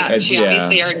 Yeah. She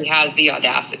obviously already has the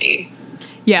audacity.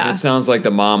 Yeah. And it sounds like the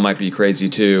mom might be crazy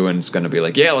too, and it's going to be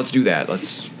like, yeah, let's do that.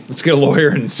 Let's get a lawyer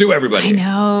and sue everybody. I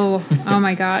know. Oh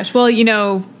my gosh. Well,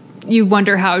 you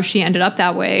wonder how she ended up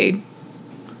that way.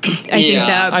 I think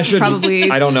that probably...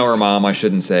 I don't know her mom. I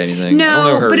shouldn't say anything. No, I don't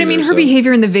know her but either, her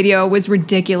behavior in the video was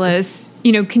ridiculous.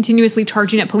 Continuously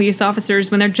charging at police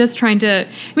officers when they're just trying to...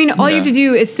 all you have to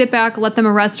do is sit back, let them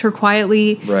arrest her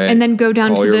quietly, and then go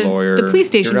down to the police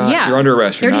station. You're under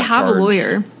arrest. They already have a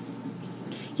lawyer.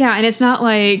 Yeah, and it's not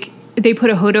like they put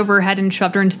a hood over her head and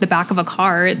shoved her into the back of a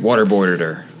car. Waterboarded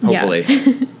her, hopefully.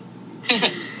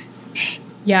 Yes.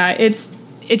 Yeah,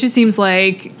 it just seems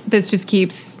like this just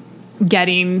keeps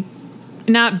getting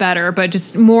not better, but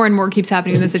just more and more keeps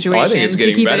happening in the situation. I think it's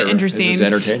getting to keep better. It interesting. This is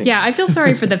entertaining. Yeah, I feel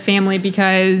sorry for the family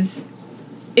because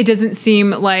it doesn't seem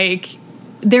like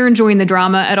they're enjoying the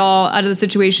drama at all out of the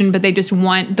situation, but they just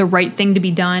want the right thing to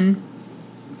be done.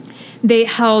 They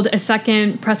held a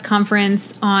second press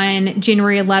conference on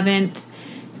January 11th,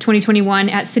 2021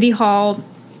 at City Hall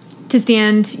to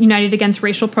stand united against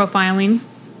racial profiling.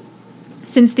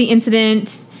 Since the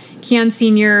incident, Keon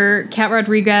Sr., Kat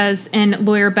Rodriguez, and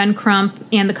lawyer Ben Crump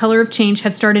and The Color of Change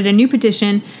have started a new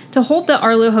petition to hold the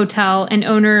Arlo Hotel and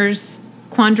owners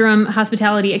Quandrum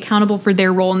Hospitality accountable for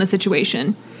their role in the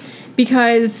situation.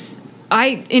 Because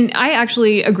I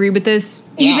actually agree with this,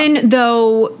 even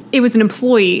though it was an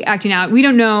employee acting out. We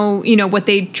don't know, what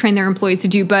they train their employees to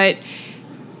do, but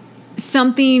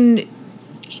something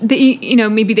that,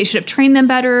 maybe they should have trained them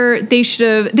better. They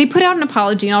put out an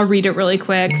apology, and I'll read it really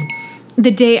quick. The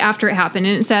day after it happened,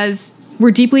 and it says,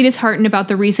 "We're deeply disheartened about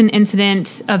the recent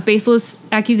incident of baseless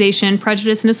accusation,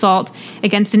 prejudice, and assault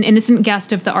against an innocent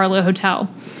guest of the Arlo Hotel.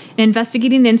 In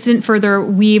investigating the incident further,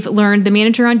 we've learned the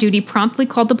manager on duty promptly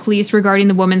called the police regarding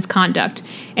the woman's conduct,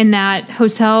 and that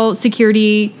hotel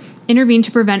security intervened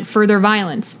to prevent further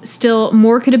violence. Still,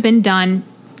 more could have been done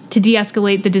to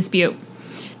de-escalate the dispute.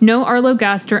 No Arlo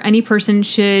guest or any person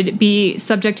should be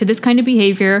subject to this kind of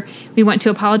behavior. We want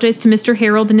to apologize to Mr.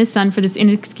 Harold and his son for this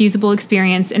inexcusable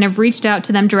experience and have reached out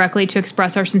to them directly to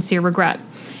express our sincere regret."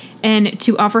 and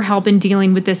to offer help in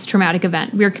dealing with this traumatic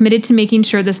event. We are committed to making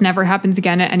sure this never happens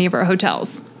again at any of our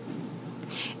hotels.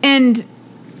 And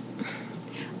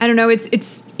I don't know,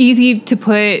 it's easy to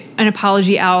put an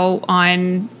apology out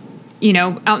on,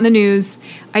 out in the news.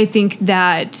 I think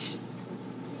that,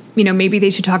 maybe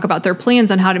they should talk about their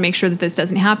plans on how to make sure that this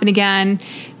doesn't happen again.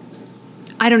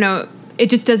 I don't know. It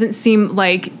just doesn't seem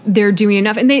like they're doing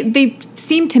enough. And they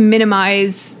seem to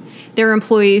minimize their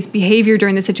employees' behavior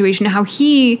during the situation, how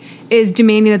he is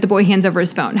demanding that the boy hands over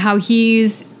his phone, how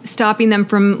he's stopping them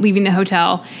from leaving the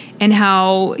hotel, and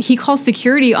how he calls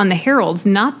security on the Herolds,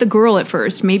 not the girl at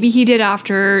first. Maybe he did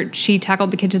after she tackled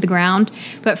the kid to the ground,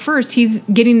 but first he's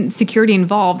getting security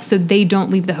involved so they don't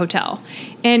leave the hotel.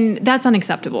 And that's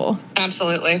unacceptable.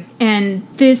 Absolutely. And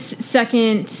this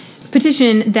second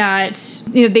petition that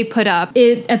they put up,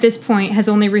 it at this point has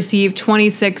only received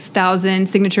 26,000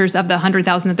 signatures of the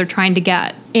 100,000 that they're trying to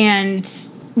get. And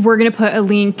we're going to put a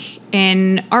link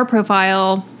in our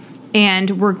profile, and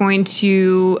we're going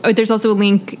to, there's also a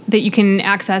link that you can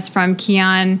access from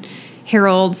Keon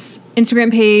Herold's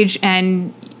Instagram page.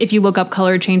 And if you look up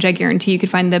Color Change, I guarantee you could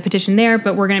find the petition there,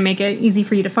 but we're going to make it easy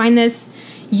for you to find this.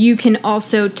 You can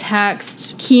also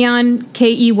text Keon,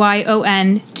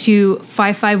 Keyon, to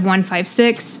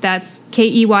 55156. That's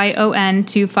Keyon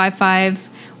to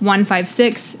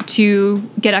 55156 to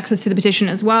get access to the petition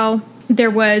as well. There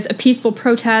was a peaceful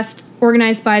protest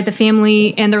organized by the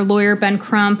family and their lawyer, Ben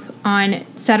Crump, on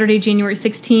Saturday, January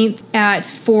 16th at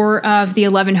 4 of the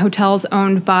 11 hotels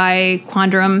owned by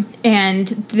Quandrum. And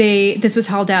this was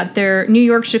held at their New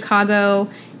York, Chicago,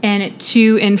 and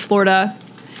 2 in Florida.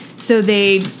 So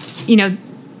they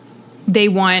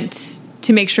want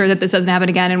to make sure that this doesn't happen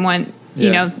again and want,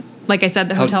 like I said,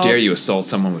 the hotel. How dare you assault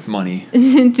someone with money?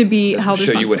 To be held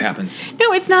responsible. Show you what happens.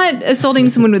 No, it's not assaulting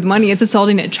someone with money. It's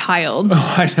assaulting a child.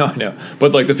 Oh, I know.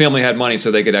 But the family had money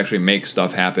so they could actually make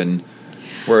stuff happen.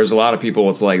 Whereas a lot of people,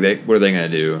 it's like, what are they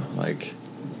going to do? And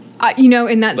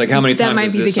that how many times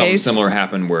has this something similar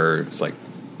happened where it's like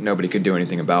nobody could do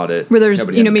anything about it? Where there's,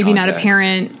 maybe not a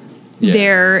parent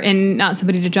there and not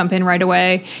somebody to jump in right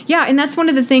away. Yeah, and that's one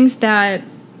of the things that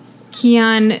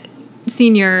Keon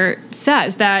Sr.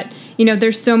 says, that,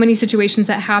 there's so many situations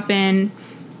that happen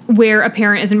where a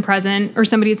parent isn't present or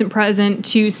somebody isn't present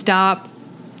to stop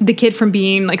the kid from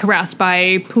being harassed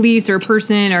by police or a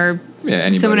person or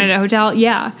someone at a hotel.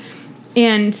 Yeah.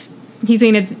 And he's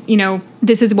saying it's,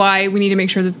 this is why we need to make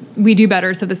sure that we do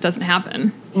better so this doesn't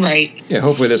happen. Right. Yeah,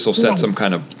 hopefully this will set some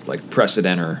kind of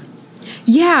precedent, or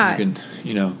you can,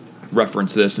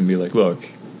 reference this and be like, look,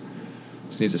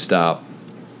 this needs to stop.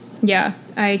 Yeah,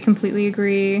 I completely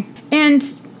agree. And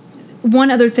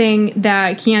one other thing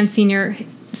that Keon Sr.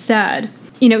 said,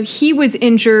 he was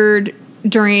injured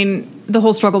during the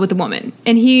whole struggle with the woman.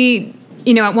 And he,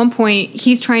 at one point,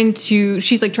 she's charging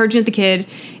at the kid,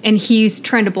 and he's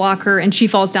trying to block her, and she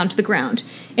falls down to the ground.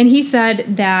 And he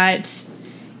said that,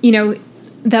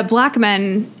 that black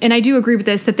men, and I do agree with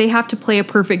this, that they have to play a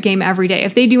perfect game every day.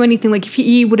 If they do anything, if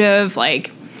he would have,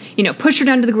 pushed her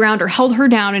down to the ground or held her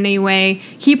down in any way,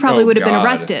 he probably would have been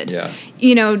arrested. Yeah.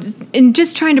 And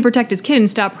just trying to protect his kid and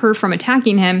stop her from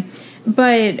attacking him.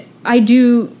 But I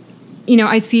do,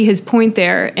 I see his point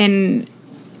there, and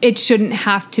it shouldn't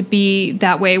have to be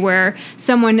that way where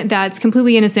someone that's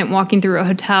completely innocent walking through a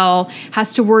hotel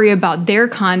has to worry about their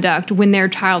conduct when their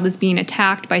child is being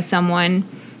attacked by someone.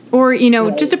 Or,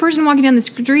 just a person walking down the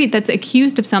street that's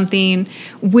accused of something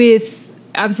with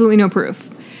absolutely no proof.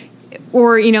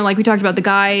 Or, like we talked about, the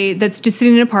guy that's just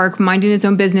sitting in a park minding his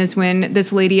own business when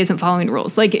this lady isn't following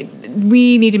rules.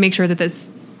 We need to make sure that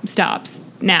this stops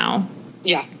now.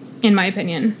 Yeah. In my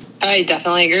opinion. I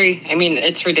definitely agree. I mean,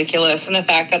 it's ridiculous. And the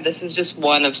fact that this is just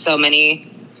one of so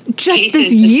many just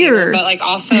this year. But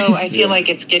also, I feel like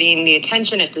it's getting the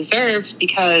attention it deserves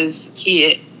because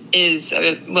he is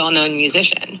a well-known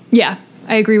musician. Yeah,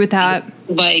 I agree with that.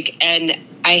 And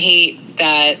I hate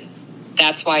that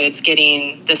that's why it's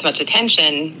getting this much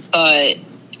attention, but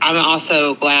I'm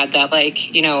also glad that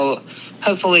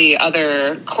hopefully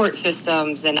other court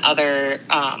systems and other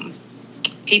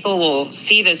people will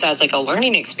see this as a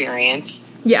learning experience.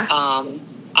 Yeah.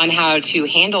 On how to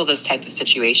handle this type of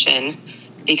situation,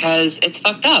 because it's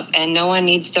fucked up and no one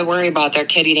needs to worry about their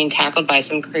kid getting tackled by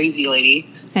some crazy lady.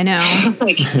 I know.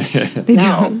 They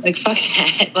don't. Fuck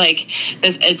that.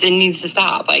 It needs to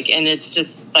stop. And it's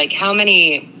just how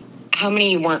many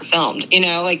weren't filmed?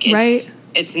 Right.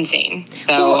 It's insane.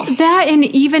 So well, that, and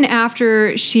even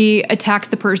after she attacks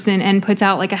the person and puts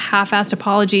out a half-assed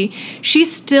apology,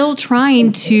 she's still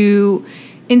trying to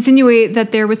insinuate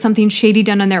that there was something shady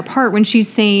done on their part when she's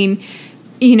saying,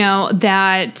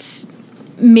 that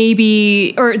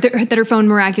maybe, or that her phone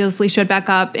miraculously showed back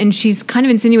up, and she's kind of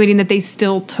insinuating that they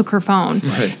still took her phone.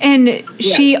 Right. And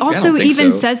she also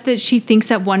even so. says that she thinks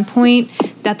at one point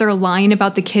that they're lying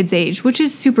about the kid's age, which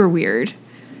is super weird.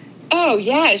 Oh,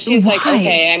 yeah. She was like, Why?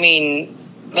 okay, I mean,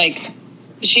 like,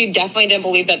 she definitely didn't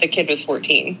believe that the kid was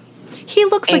 14. He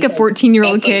looks like a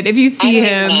 14-year-old kid. If you see I don't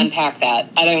him. even want to unpack that.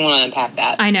 I don't want to unpack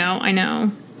that. I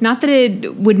know. Not that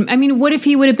it would. I mean, what if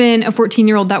he would have been a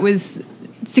 14-year-old that was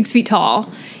 6 feet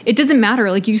tall? It doesn't matter.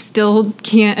 Like, you still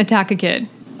can't attack a kid.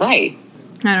 Right.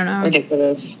 I don't know.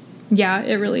 Ridiculous. Yeah,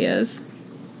 it really is.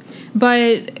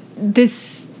 But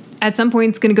this, at some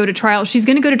point, is going to go to trial. She's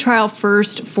going to go to trial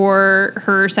first for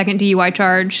her second DUI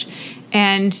charge.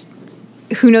 And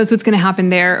who knows what's going to happen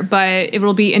there. But it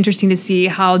will be interesting to see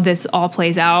how this all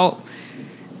plays out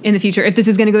in the future. If this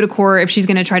is going to go to court, if she's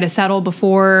going to try to settle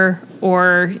before,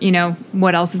 or, you know,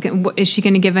 what else is she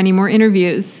going to give any more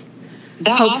interviews?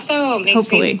 That also makes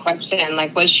hopefully. me question,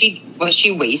 like, was she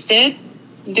wasted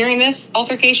during this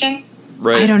altercation?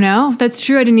 Right. I don't know. That's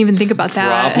true. I didn't even think about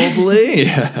that. Probably.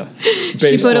 Yeah.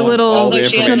 She put a little Although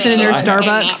she had something in her a-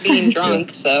 Starbucks. Not being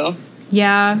drunk, so.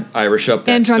 Yeah. Irish up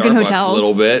that And drunk in Starbucks hotels. a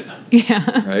little bit.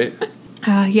 Yeah. Right?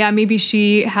 Yeah, maybe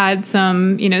she had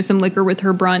some liquor with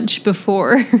her brunch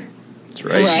before. That's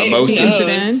right. Right. Mimosas.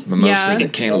 Incident. Mimosas Yeah.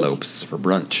 and cantaloupes for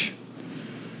brunch.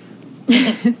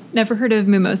 Never heard of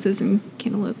mimosas and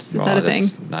cantaloupes. Is that a thing?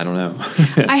 I don't know.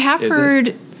 I have Is it?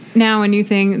 heard now a new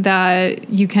thing that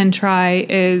you can try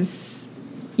is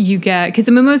you get, because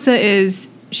the mimosa is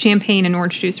champagne and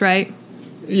orange juice, right?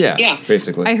 Yeah. Yeah.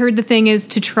 Basically. I heard the thing is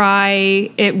to try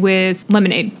it with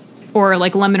lemonade or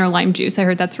like lemon or lime juice. I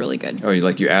heard that's really good. Oh,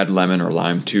 you add lemon or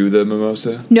lime to the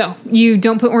mimosa? No, you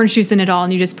don't put orange juice in at all,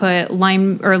 and you just put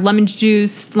lime or lemon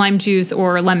juice, lime juice,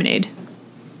 or lemonade.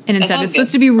 And instead, sounds it's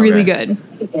supposed good. to be really Okay.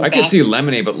 good. I could see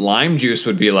lemonade, but lime juice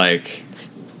would be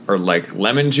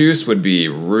lemon juice would be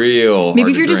real. Maybe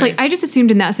hard if you're to just drink. I just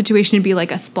assumed in that situation it'd be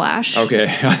like a splash. Okay.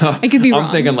 I could be wrong.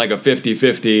 I'm thinking like a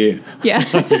 50-50 Yeah.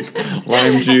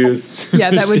 lime juice. Yeah,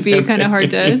 that would be kind of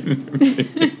hard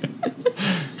to.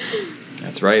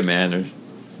 That's right, man. They're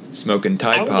smoking I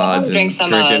Tide would Pods and drink some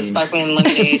drinking. sparkling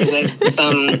lemonade with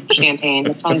some champagne.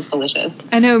 It sounds delicious.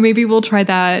 I know. Maybe we'll try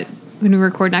that when we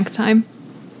record next time.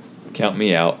 Count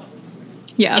me out.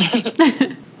 Yeah.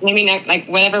 Maybe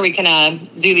whenever we can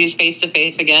do these face to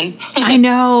face again. I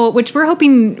know, which we're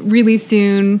hoping really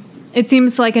soon. It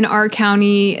seems like in our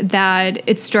county that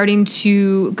it's starting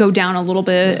to go down a little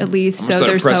bit, at least. I'm So gonna start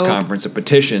there's a press hope. conference, a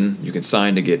petition you can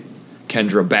sign to get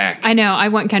Kendra back. I know. I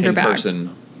want Kendra in back.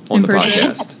 person on In the person.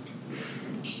 podcast.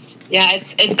 Yeah,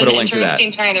 it's put been a link to that.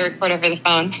 interesting trying to record over the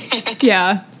phone.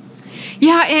 Yeah.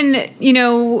 Yeah, and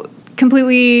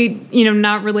completely,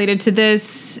 not related to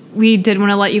this, we did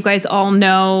want to let you guys all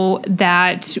know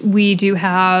that we do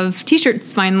have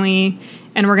t-shirts finally,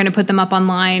 and we're going to put them up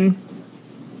online.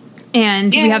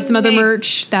 And we have some other Yay.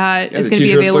 merch that is the going to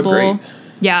be t-shirts look available. great.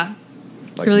 Yeah.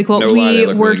 Like, Really cool. no lie, they We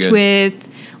look worked really good. with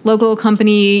local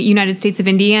company United States of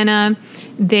Indiana.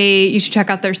 You should check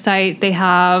out their site. They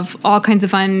have all kinds of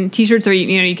fun t-shirts, or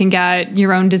you can get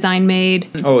your own design made.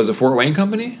 Oh, is it Fort Wayne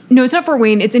company? No, it's not Fort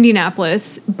Wayne. It's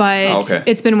Indianapolis, but Oh, okay.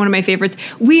 it's been one of my favorites.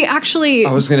 We actually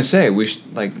I was gonna say we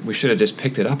should have just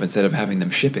picked it up instead of having them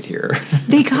ship it here.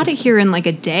 they got it here in like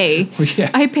a day.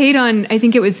 Yeah. I paid on, I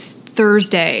think it was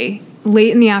Thursday,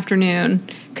 late in the afternoon,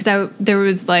 because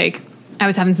I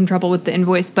was having some trouble with the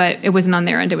invoice, but it wasn't on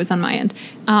their end; it was on my end.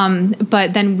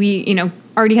 But then we,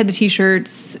 already had the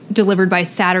t-shirts delivered by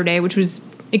Saturday, which was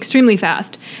extremely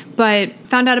fast. But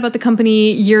found out about the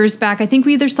company years back. I think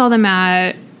we either saw them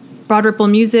at Broad Ripple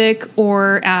Music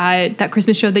or at that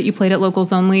Christmas show that you played at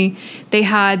Locals Only. They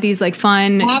had these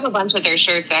fun. I have a bunch of their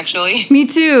shirts, actually. Me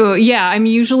too. Yeah, I'm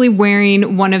usually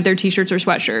wearing one of their t-shirts or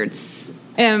sweatshirts.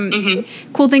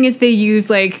 Cool thing is they use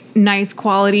nice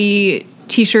quality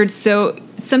t-shirts, so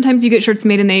sometimes you get shirts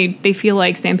made and they feel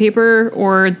like sandpaper,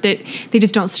 or that they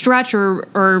just don't stretch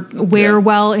or wear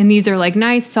well. And these are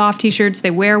nice soft t-shirts.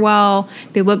 They wear well.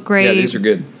 They look great. Yeah, these are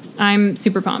good. I'm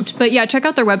super pumped. But yeah, check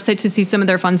out their website to see some of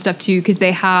their fun stuff too, because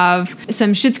they have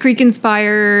some Schitt's Creek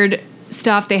inspired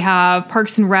stuff. They have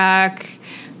Parks and Rec,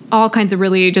 all kinds of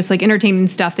really just entertaining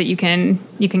stuff that you can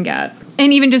get,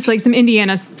 and even just some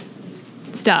Indiana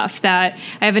stuff. That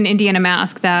I have an Indiana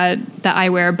mask that I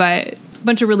wear, but a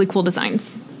bunch of really cool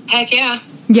designs. Heck yeah.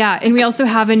 Yeah, and we also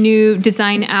have a new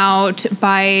design out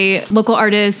by local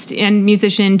artist and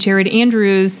musician Jared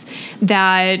Andrews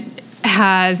that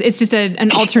it's just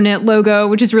an alternate logo,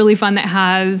 which is really fun, that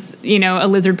has, a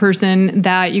lizard person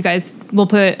that you guys will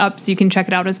put up so you can check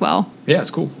it out as well. Yeah,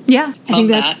 it's cool. Yeah, I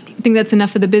Love think that's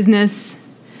enough of the business.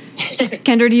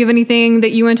 Kendra, do you have anything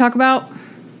that you want to talk about?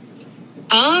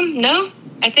 No.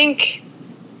 I think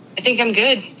I'm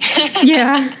good.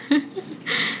 Yeah.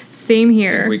 Same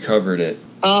here. We covered it.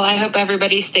 Well, I hope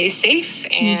everybody stays safe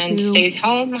and stays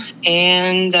home.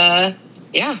 And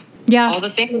yeah. All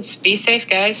the things. Be safe,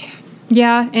 guys.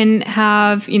 Yeah, and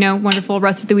have, wonderful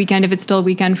rest of the weekend if it's still a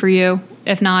weekend for you.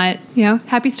 If not,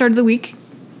 happy start of the week.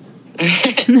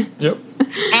 Yep.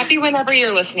 Happy whenever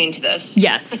you're listening to this.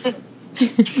 Yes.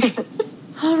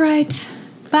 All right.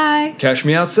 Bye. Cash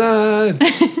me outside.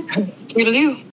 Toodaloo.